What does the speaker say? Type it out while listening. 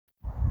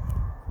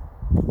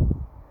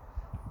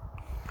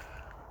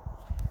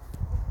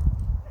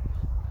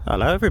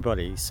Hello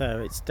everybody,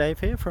 so it's Dave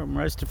here from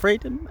Road to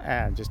Freedom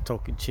and just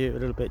talking to you a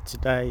little bit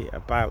today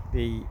about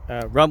the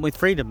Run with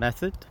Freedom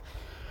method,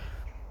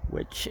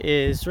 which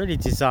is really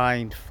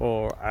designed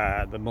for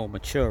the more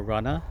mature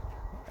runner.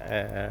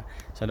 So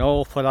an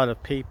awful lot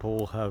of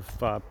people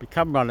have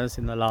become runners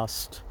in the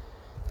last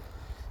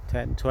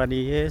 10-20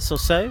 years or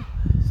so.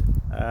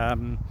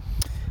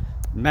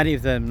 Many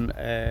of them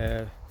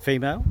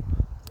female,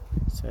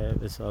 so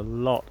there's a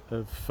lot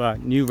of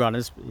new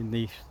runners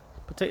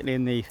particularly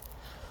in the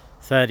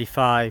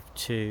 35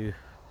 to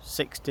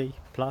 60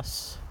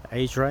 plus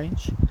age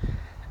range,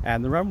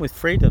 and the Run with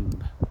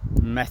Freedom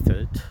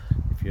method,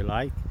 if you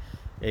like,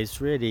 is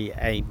really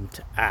aimed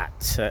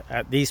at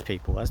these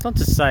people. That's not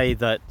to say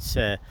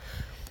that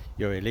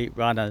your elite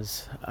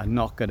runners are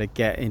not going to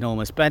get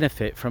enormous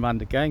benefit from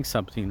undergoing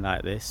something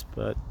like this,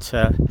 but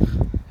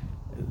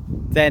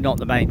they're not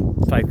the main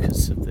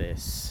focus of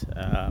this.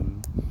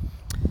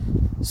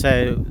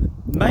 So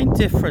the main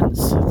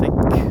difference I think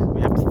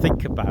we have to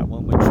think about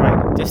when we're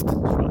training distance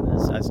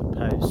runners as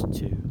opposed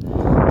to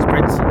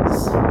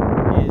sprinters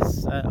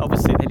is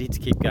obviously they need to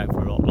keep going for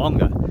a lot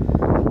longer,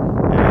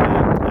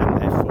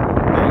 and therefore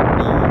they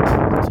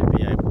need to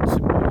be able to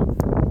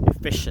move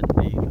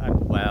efficiently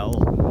and well,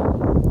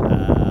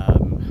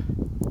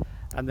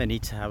 and they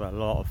need to have a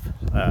lot of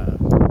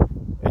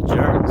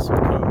endurance, of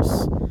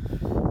course.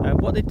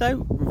 What they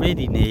don't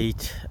really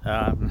need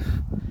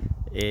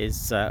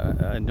is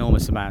an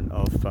enormous amount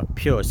of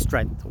pure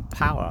strength or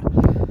power.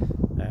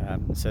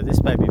 So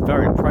this may be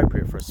very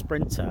appropriate for a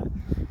sprinter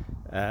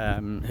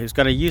who's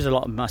going to use a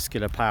lot of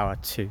muscular power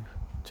to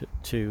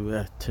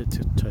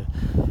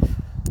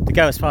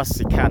go as fast as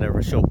he can over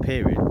a short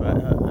period. But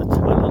a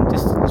long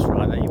distance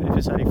runner, even if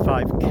it's only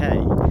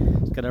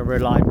 5k, is going to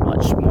rely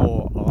much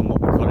more on what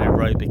we call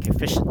aerobic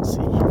efficiency,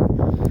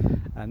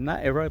 and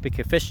that aerobic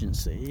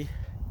efficiency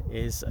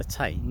is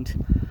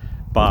attained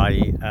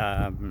by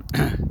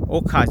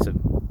all kinds of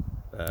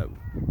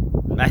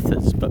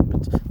methods, but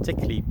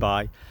particularly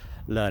by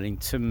learning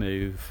to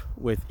move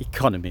with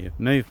economy of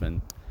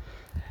movement.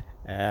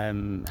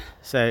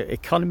 So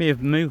economy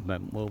of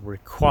movement will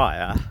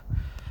require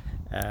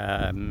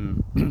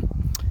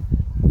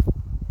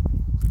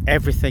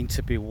everything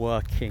to be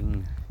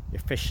working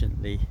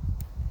efficiently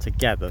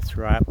together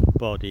throughout the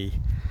body,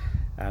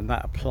 and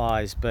that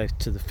applies both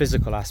to the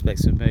physical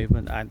aspects of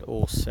movement and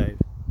also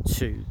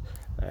to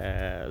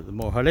the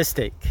more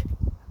holistic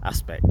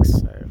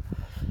aspects. So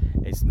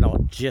it's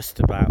not just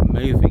about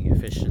moving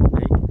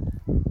efficiently,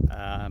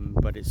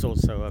 but it's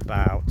also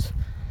about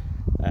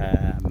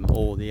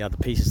all the other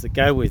pieces that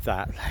go with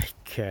that,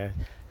 like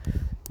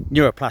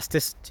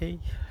neuroplasticity,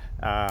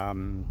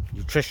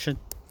 nutrition,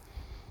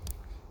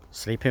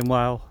 sleeping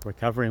well,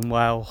 recovering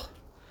well,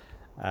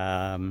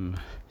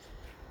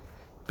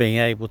 being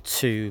able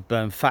to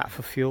burn fat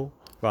for fuel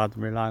rather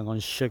than relying on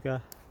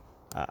sugar,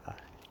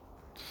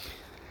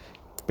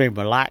 being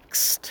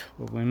relaxed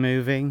when we're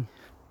moving,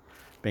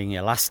 being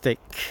elastic,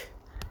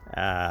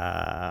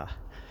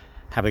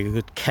 having a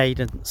good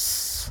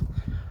cadence.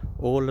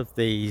 All of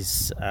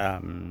these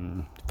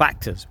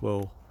factors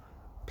will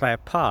play a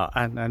part,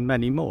 and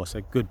many more.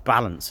 So good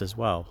balance as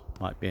well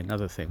might be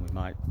another thing we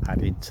might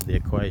add into the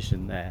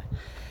equation there.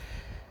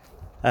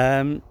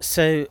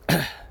 So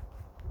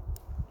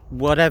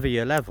whatever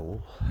your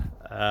level,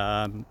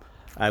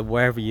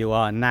 wherever you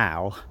are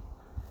now,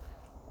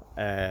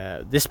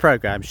 this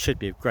program should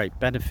be of great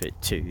benefit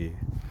to you.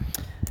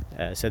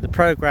 So the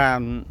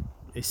program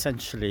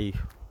essentially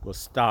will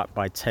start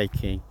by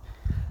taking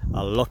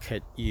a look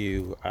at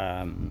you,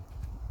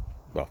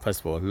 well, first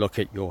of all, look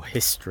at your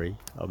history,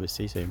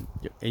 obviously, so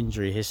your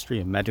injury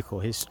history and medical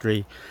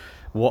history,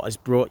 what has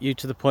brought you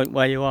to the point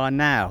where you are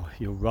now,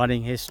 your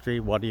running history,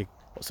 what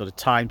sort of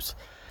times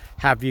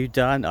have you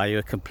done, are you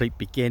a complete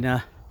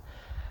beginner,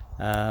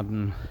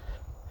 and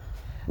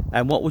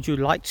what would you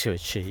like to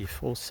achieve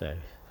also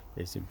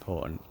is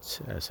important.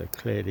 So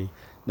clearly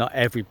not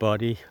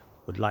everybody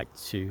would like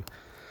to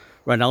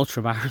run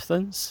ultra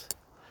marathons.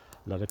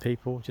 A lot of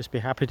people just be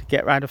happy to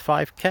get around a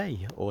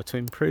 5k or to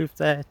improve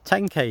their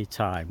 10k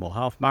time or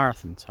half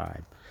marathon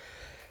time.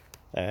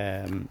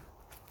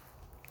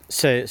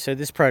 So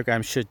this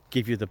program should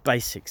give you the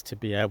basics to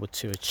be able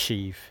to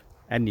achieve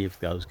any of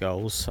those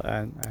goals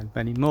and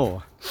many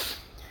more.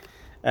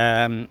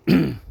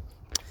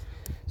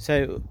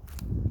 So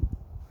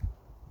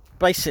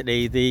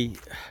basically the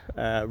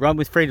Run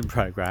with Freedom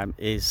program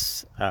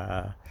is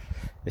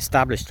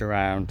established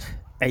around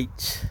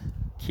 8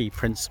 key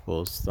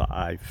principles that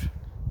I've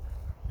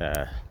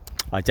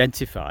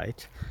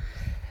identified,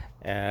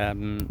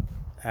 and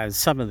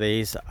some of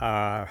these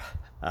are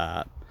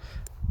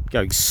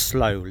going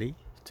slowly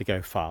to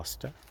go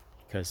faster,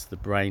 because the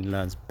brain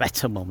learns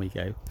better when we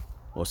go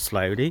more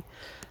slowly,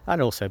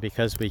 and also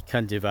because we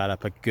can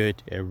develop a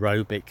good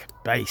aerobic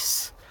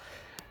base,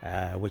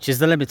 which is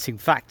the limiting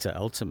factor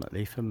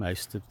ultimately for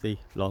most of the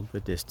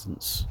longer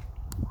distance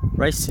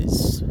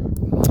races.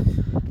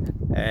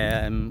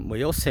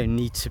 We also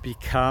need to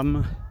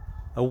become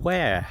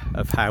aware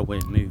of how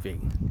we're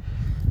moving.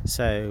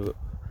 So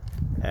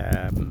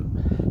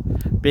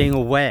being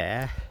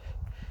aware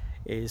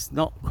is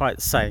not quite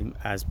the same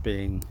as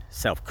being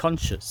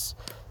self-conscious.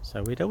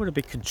 So we don't want to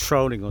be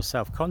controlling or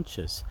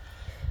self-conscious,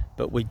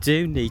 but we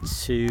do need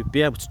to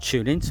be able to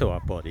tune into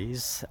our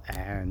bodies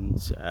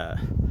and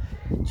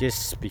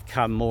just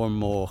become more and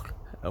more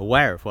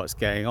aware of what's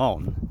going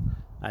on.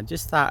 And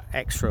just that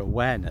extra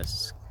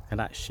awareness can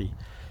actually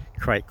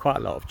create quite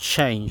a lot of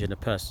change in a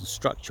person's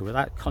structure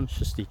without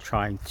consciously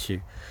trying to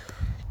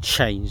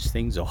change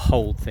things or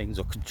hold things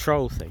or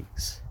control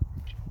things.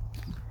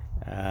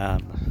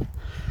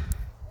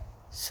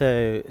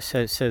 So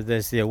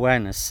there's the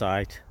awareness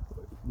side.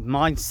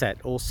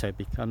 Mindset also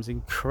becomes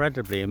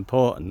incredibly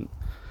important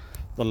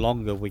the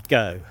longer we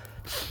go.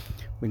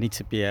 We need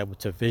to be able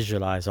to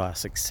visualize our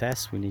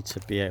success. We need to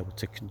be able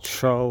to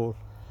control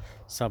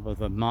some of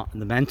the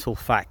mental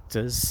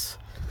factors.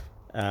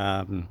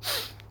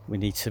 We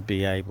need to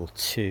be able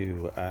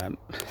to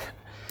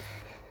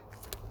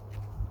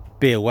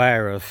be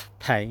aware of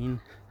pain.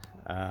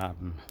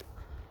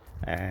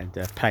 And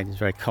pain is a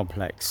very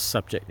complex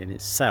subject in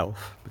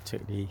itself,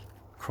 particularly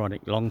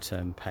chronic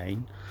long-term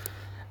pain.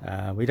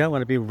 We don't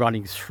want to be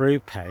running through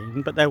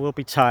pain, but there will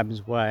be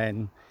times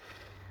when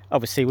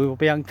obviously we will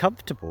be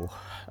uncomfortable,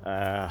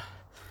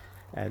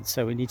 and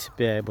so we need to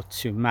be able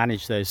to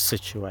manage those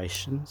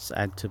situations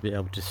and to be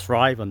able to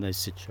thrive on those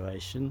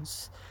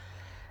situations.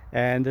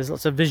 And there's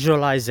lots of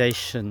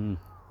visualization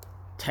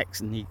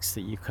techniques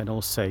that you can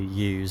also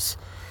use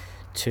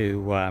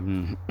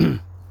to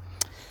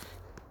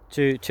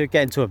to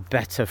get into a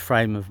better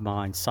frame of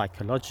mind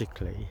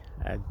psychologically,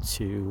 and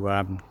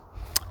to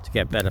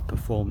get better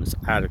performance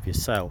out of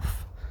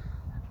yourself.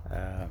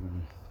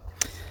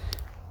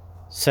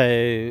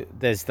 So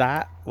there's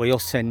that. We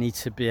also need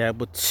to be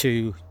able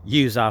to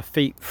use our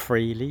feet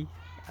freely,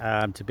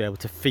 to be able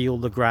to feel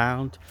the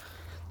ground,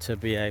 to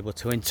be able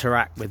to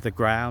interact with the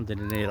ground in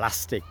an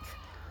elastic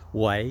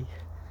way,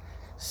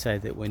 so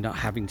that we're not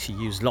having to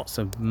use lots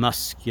of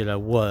muscular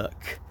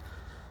work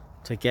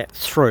to get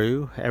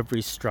through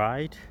every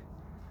stride,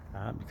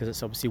 because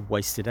it's obviously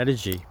wasted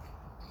energy.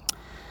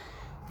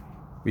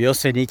 We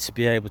also need to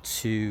be able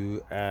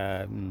to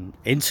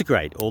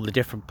integrate all the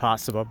different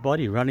parts of our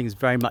body. Running is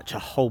very much a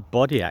whole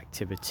body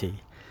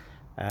activity,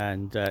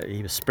 and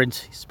even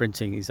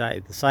sprinting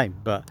exactly the same.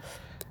 But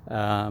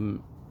a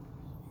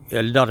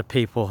lot of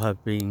people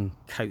have been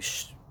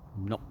coached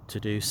not to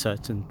do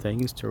certain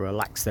things, to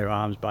relax their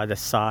arms by their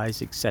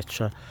size,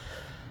 etc.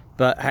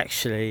 But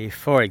actually,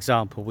 for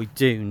example, we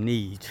do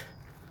need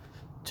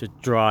to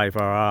drive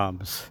our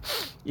arms,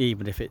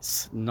 even if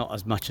it's not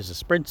as much as a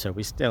sprinter.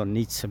 We still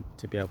need to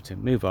be able to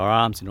move our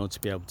arms in order to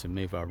be able to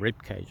move our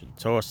rib cage and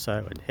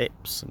torso and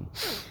hips and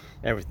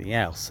everything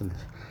else. And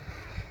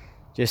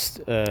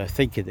just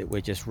thinking that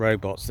we're just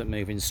robots that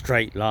move in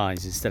straight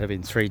lines instead of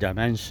in 3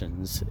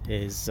 dimensions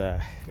is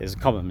a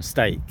common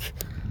mistake.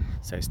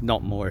 So it's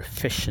not more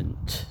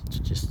efficient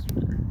to just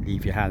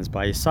leave your hands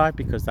by your side,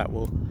 because that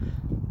will,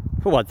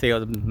 for one thing,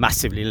 it'll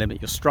massively limit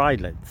your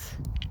stride length.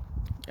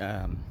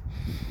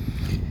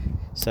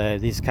 So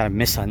these kind of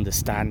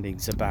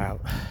misunderstandings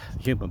about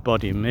human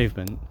body and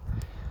movement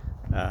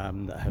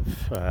that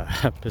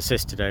have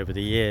persisted over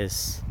the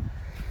years.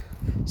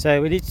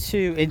 So we need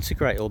to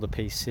integrate all the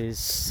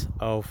pieces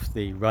of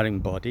the running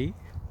body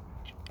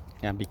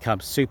and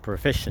become super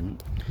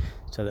efficient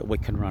so that we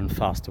can run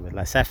faster with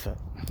less effort.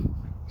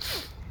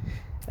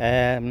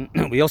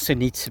 We also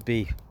need to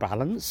be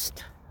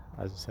balanced,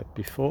 as I said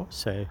before.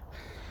 So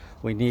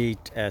we need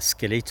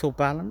skeletal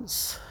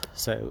balance.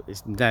 So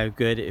it's no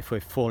good if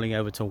we're falling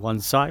over to one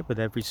side with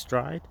every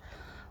stride.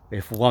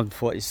 If one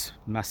foot is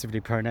massively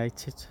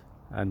pronated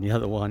and the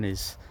other one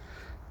is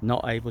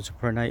not able to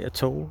pronate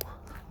at all.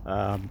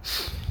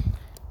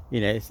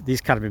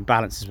 These kind of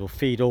imbalances will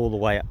feed all the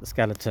way up the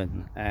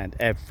skeleton, and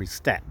every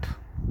step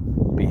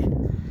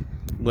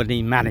will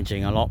need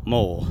managing a lot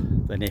more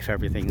than if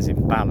everything's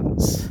in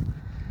balance.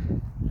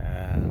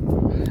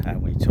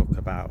 And we talk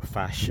about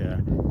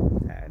fascia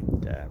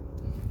and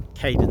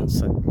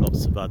cadence and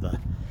lots of other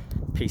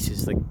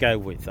pieces that go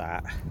with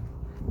that,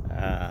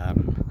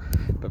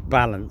 but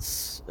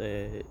balance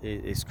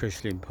is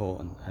crucially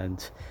important,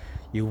 and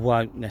you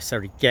won't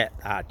necessarily get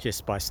that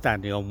just by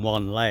standing on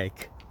one leg,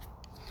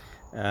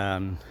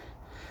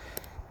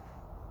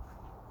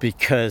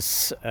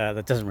 because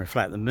that doesn't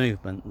reflect the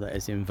movement that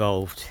is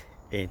involved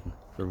in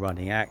the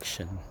running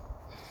action.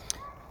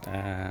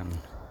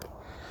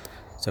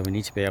 So we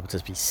need to be able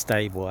to be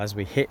stable as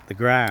we hit the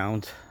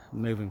ground,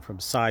 moving from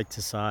side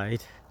to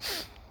side,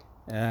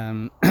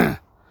 and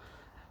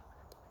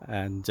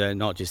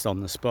not just on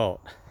the spot.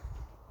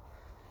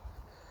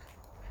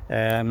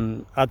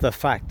 Other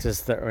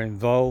factors that are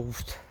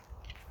involved,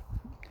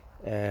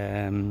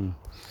 well,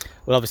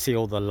 obviously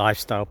all the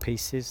lifestyle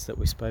pieces that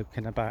we've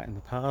spoken about in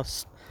the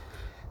past.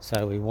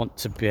 So we want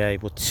to be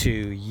able to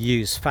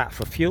use fat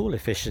for fuel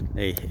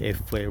efficiently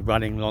if we're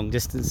running long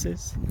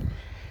distances.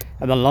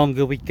 And the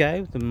longer we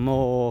go, the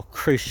more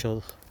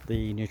crucial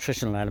the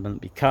nutritional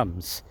element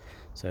becomes.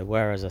 So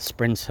whereas a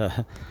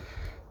sprinter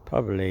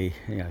probably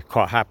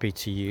quite happy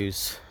to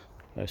use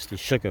mostly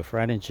sugar for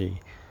energy,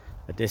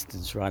 a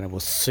distance runner will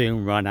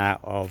soon run out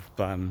of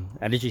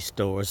energy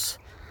stores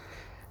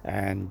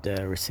and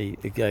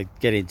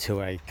get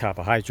into a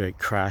carbohydrate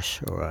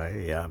crash or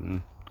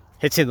a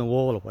hitting the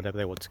wall or whatever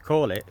they want to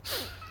call it.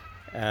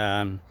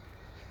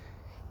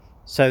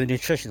 So the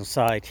nutritional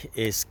side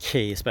is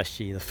key,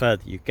 especially the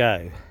further you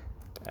go.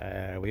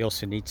 We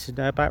also need to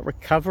know about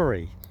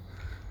recovery.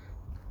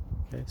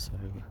 Okay, so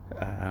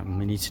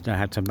we need to know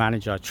how to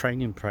manage our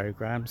training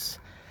programs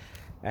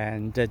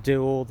and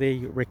do all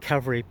the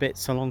recovery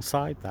bits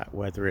alongside that,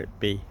 whether it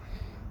be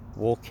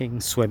walking,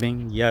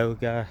 swimming,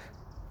 yoga,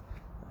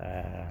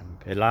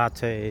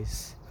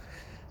 Pilates,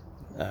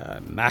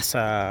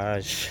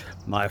 massage,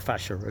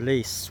 myofascial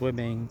release,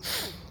 swimming.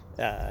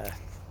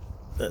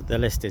 The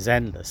list is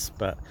endless,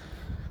 but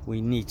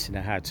we need to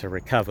know how to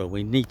recover.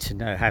 We need to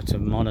know how to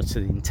monitor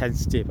the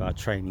intensity of our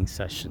training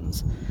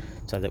sessions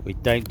so that we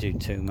don't do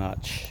too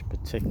much,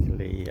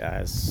 particularly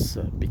as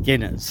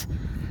beginners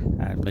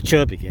and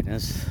mature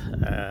beginners.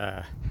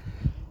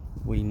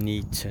 We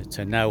need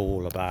to know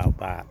all about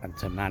that and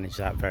to manage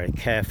that very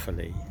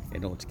carefully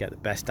in order to get the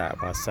best out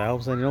of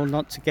ourselves and in order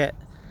not to get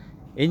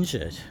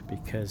injured,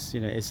 because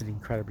it's an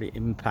incredibly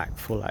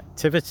impactful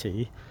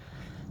activity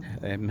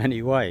in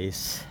many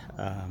ways.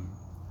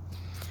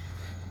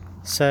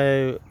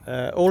 So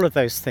all of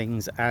those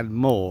things and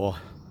more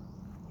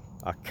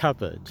are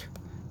covered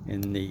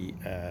in the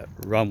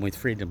Run with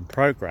Freedom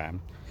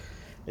program.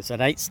 It's an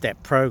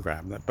 8-step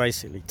program that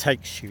basically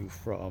takes you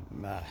from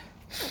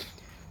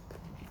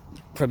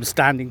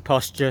standing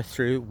posture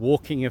through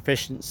walking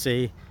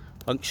efficiency,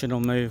 functional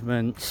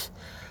movement,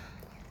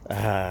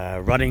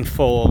 running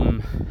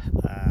form,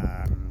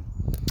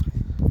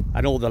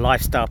 and all the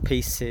lifestyle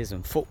pieces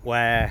and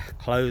footwear,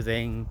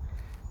 clothing,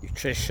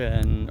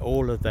 nutrition,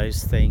 all of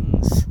those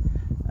things,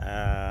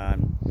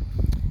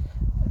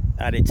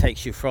 and it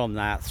takes you from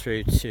that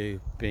through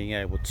to being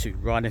able to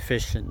run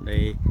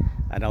efficiently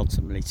and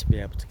ultimately to be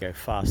able to go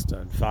faster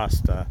and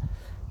faster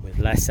with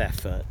less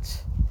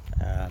effort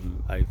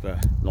over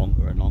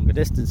longer and longer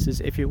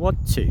distances if you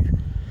want to.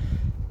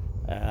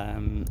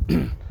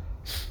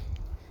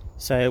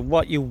 So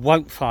what you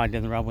won't find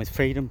in the Run with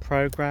Freedom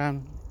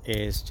program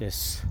is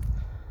just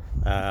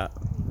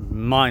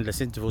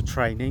mindless interval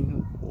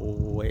training,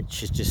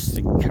 which is just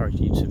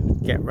encouraging you to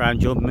get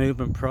around your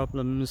movement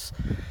problems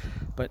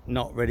but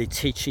not really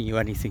teaching you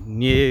anything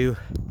new.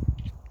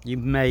 You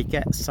may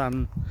get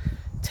some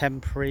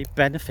temporary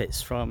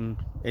benefits from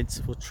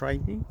interval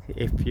training.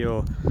 If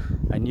you're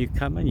a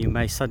newcomer, you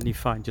may suddenly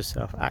find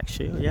yourself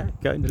actually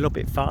going a little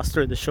bit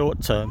faster in the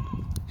short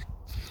term,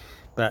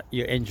 but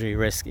your injury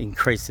risk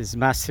increases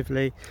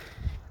massively.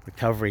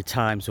 Recovery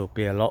times will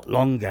be a lot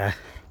longer,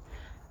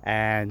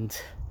 and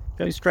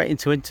going straight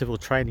into interval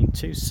training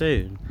too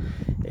soon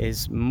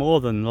is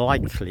more than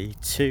likely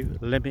to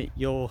limit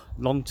your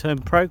long-term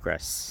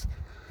progress.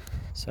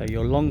 So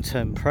your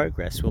long-term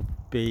progress will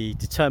be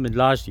determined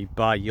largely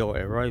by your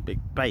aerobic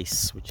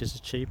base, which is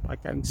achieved by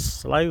going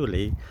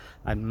slowly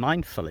and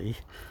mindfully,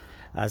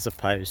 as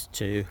opposed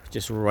to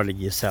just running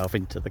yourself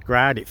into the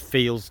ground. It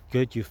feels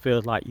good, you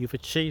feel like you've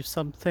achieved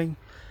something,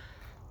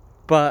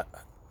 but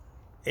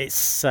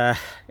it's not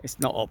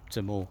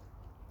optimal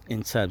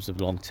in terms of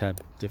long-term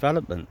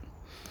development.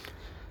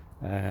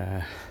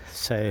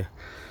 So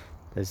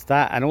there's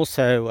that, and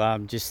also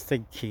just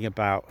thinking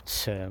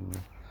about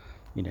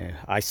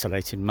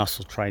isolated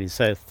muscle training.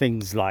 So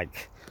things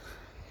like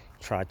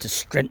try to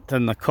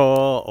strengthen the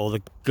core or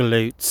the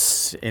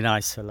glutes in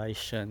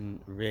isolation,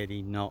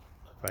 really not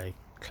a very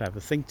clever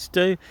thing to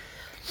do,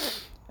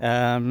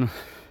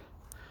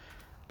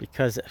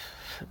 because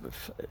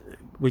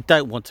we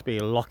don't want to be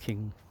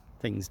locking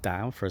things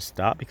down for a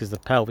start, because the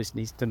pelvis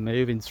needs to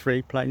move in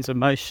 3 planes of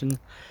motion,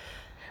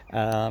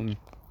 and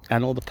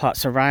all the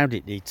parts around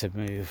it need to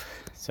move.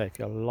 So if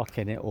you're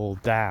locking it all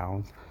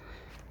down,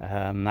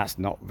 that's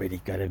not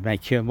really going to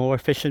make you a more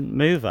efficient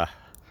mover,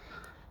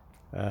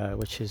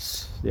 which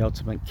is the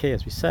ultimate key,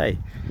 as we say.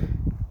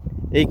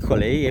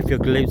 Equally, if your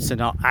glutes are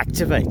not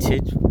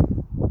activated,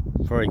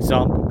 for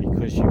example,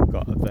 because you've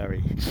got a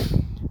very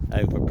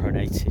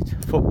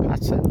overpronated foot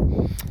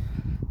pattern,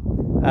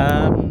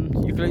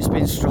 your glutes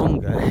being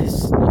stronger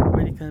is not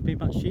really going to be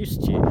much use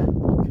to you,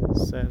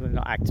 because they're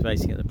not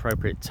activating at the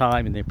appropriate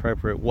time in the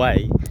appropriate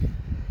way,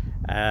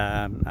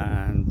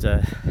 and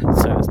so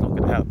it's not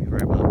going to help you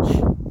very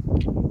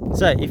much.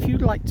 So if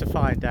you'd like to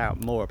find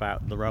out more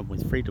about the Run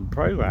with Freedom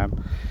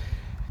program,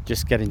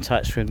 just get in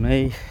touch with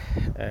me,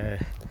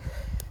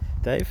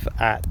 Dave,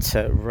 at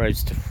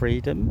Roads to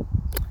Freedom.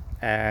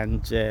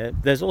 And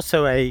there's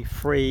also a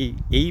free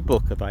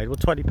ebook available,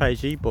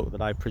 20-page ebook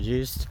that I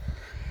produced,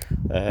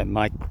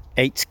 my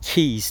 8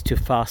 keys to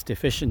fast,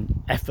 efficient,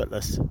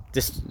 effortless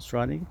distance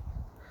running,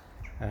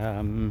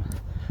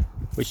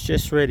 which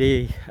just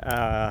really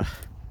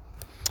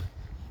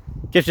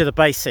gives you the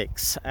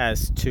basics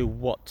as to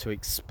what to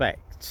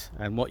expect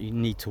and what you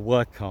need to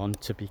work on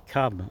to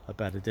become a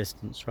better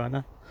distance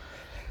runner,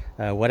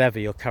 whatever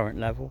your current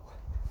level,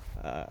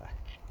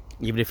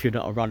 even if you're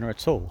not a runner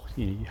at all.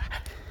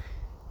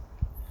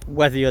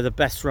 whether you're the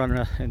best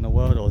runner in the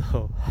world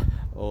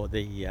or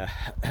the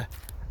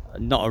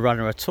not a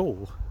runner at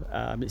all,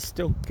 it's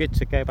still good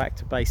to go back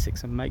to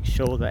basics and make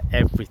sure that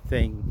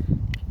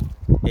everything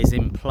is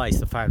in place,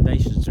 the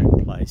foundations are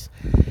in place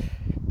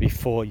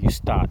before you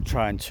start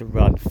trying to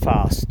run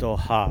fast or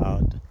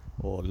hard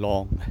or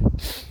long.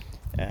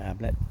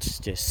 Let's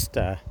just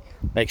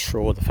make sure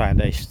all the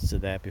foundations are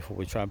there before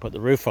we try and put the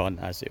roof on,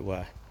 as it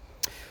were.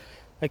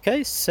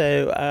 Okay,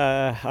 so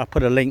I'll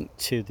put a link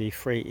to the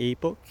free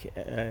ebook.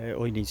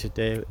 All you need to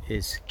do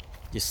is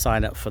just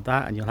sign up for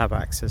that and you'll have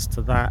access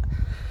to that.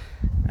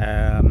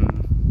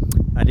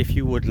 And if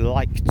you would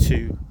like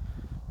to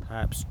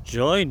perhaps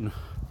join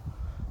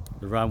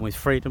the Run with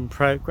Freedom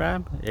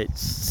program,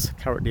 it's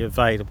currently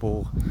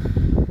available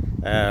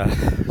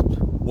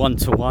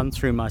one-to-one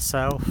through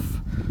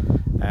myself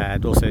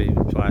and also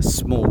via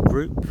small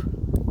group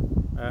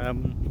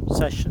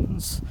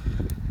sessions.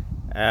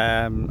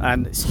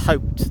 And it's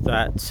hoped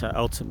that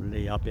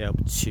ultimately I'll be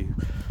able to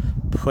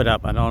put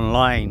up an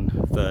online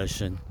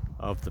version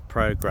of the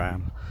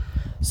program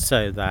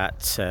so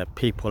that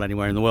people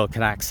anywhere in the world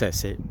can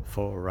access it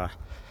for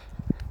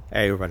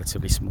a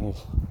relatively small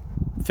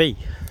fee.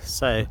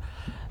 So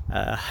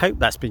I hope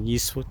that's been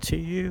useful to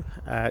you.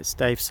 It's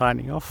Dave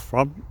signing off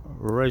from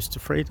Road to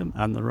Freedom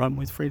and the Run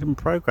with Freedom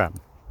program.